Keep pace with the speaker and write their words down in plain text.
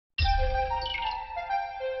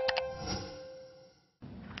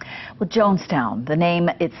Well, Jonestown, the name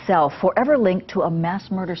itself, forever linked to a mass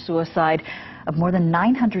murder-suicide of more than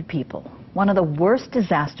 900 people. One of the worst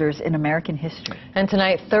disasters in American history. And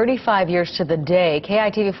tonight, 35 years to the day,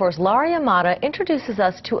 KITV4's Laura Yamada introduces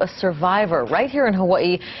us to a survivor right here in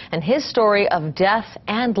Hawaii and his story of death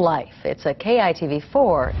and life. It's a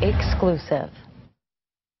KITV4 exclusive.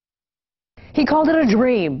 He called it a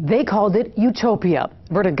dream. They called it utopia.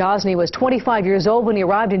 Vernon Gosney was 25 years old when he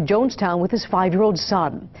arrived in Jonestown with his 5-year-old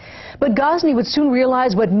son. But Gosney would soon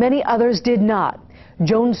realize what many others did not.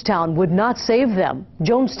 Jonestown would not save them.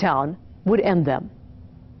 Jonestown would end them.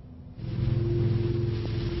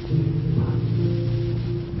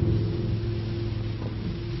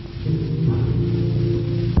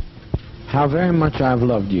 How very much I've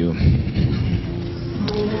loved you.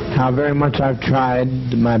 How very much I've tried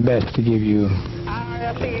my best to give you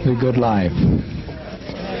the good life.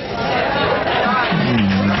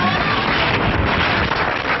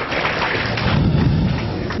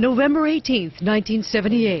 November 18th,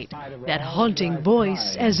 1978. That haunting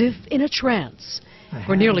voice as if in a trance.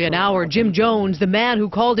 For nearly an hour, Jim Jones, the man who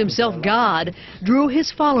called himself God, drew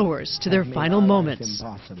his followers to their final moments.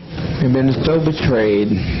 We've been so betrayed.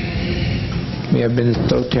 We have been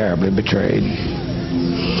so terribly betrayed.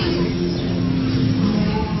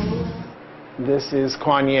 This is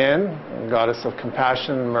Kuan Yin, goddess of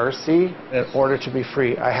compassion and mercy. In order to be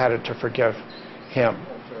free, I had to forgive him.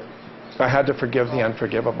 I had to forgive the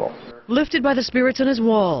unforgivable. Lifted by the spirits on his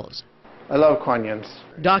walls. I love Kuan Yin.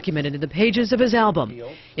 Documented in the pages of his album.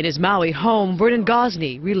 In his Maui home, Vernon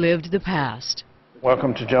Gosney relived the past.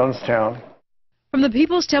 Welcome to Jonestown. From the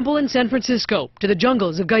People's Temple in San Francisco to the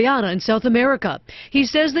jungles of Guyana and South America, he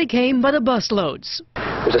says they came by the busloads.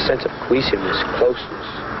 There's a sense of cohesiveness,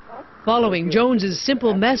 closeness. Following Jones's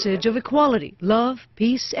simple message of equality, love,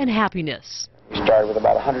 peace, and happiness. We started with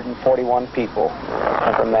about 141 people,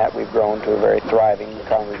 and from that we've grown to a very thriving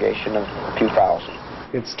congregation of a few thousand.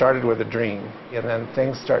 It started with a dream, and then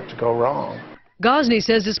things start to go wrong. Gosney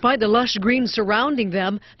says despite the lush green surrounding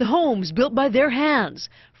them, the homes built by their hands,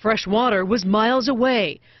 fresh water was miles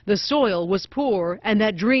away, the soil was poor, and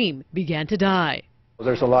that dream began to die.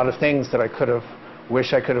 There's a lot of things that I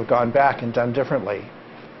wish I could have gone back and done differently,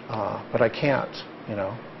 but I can't,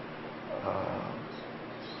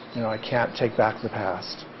 I can't take back the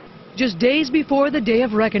past. Just days before the day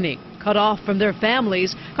of reckoning, cut off from their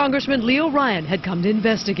families, Congressman Leo Ryan had come to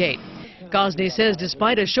investigate. Gosney says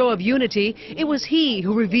despite a show of unity, it was he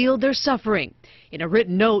who revealed their suffering in a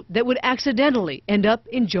written note that would accidentally end up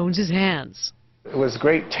in Jones's hands. It was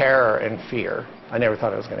great terror and fear. I never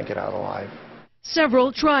thought I was going to get out alive.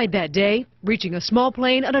 Several tried that day, reaching a small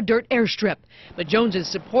plane on a dirt airstrip. But Jones's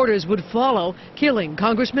supporters would follow, killing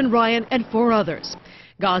Congressman Ryan and 4 others.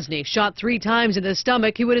 Gosney shot 3 times in the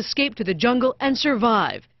stomach. He would escape to the jungle and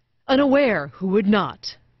survive, unaware who would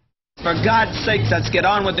not. For God's sake, let's get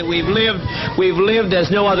on with it. We've lived as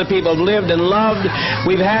no other people have lived and loved.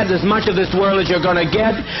 We've had as much of this world as you're going to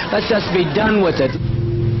get. Let's just be done with it.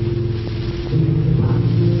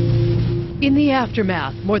 In the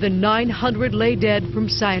aftermath, more than 900 lay dead from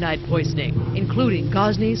cyanide poisoning, including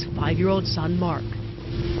Gosney's 5-year-old son, Mark.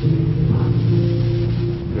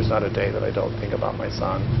 There's not a day that I don't think about my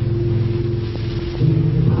son.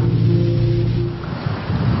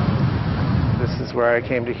 This is where I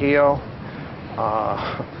came to heal.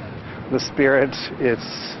 The spirit,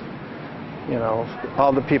 it's,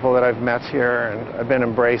 all the people that I've met here, and I've been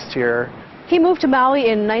embraced here. He moved to Maui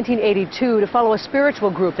in 1982 to follow a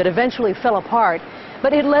spiritual group that eventually fell apart,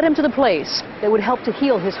 but it led him to the place that would help to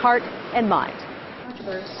heal his heart and mind.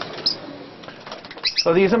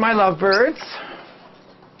 So these are my lovebirds.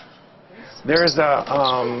 There's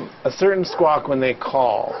a certain squawk when they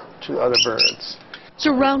call to other birds.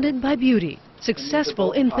 Surrounded by beauty,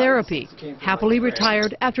 successful in therapy, happily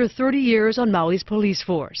retired after 30 years on Maui's police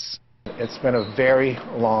force. It's been a very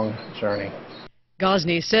long journey.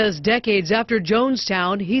 Gosney says decades after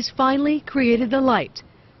Jonestown, he's finally created the light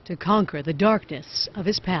to conquer the darkness of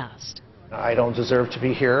his past. I don't deserve to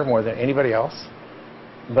be here more than anybody else,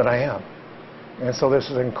 but I am. And so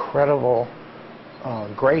this is incredible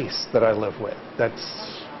grace that I live with.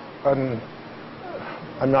 I'm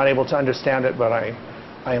not able to understand it, but I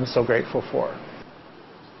am so grateful for.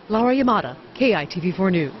 Laura Yamada,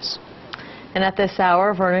 KITV4 News. And at this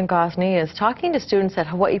hour, Vernon Gosney is talking to students at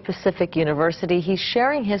Hawaii Pacific University. He's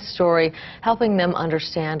sharing his story, helping them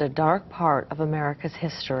understand a dark part of America's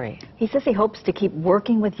history. He says he hopes to keep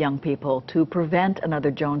working with young people to prevent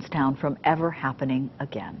another Jonestown from ever happening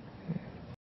again.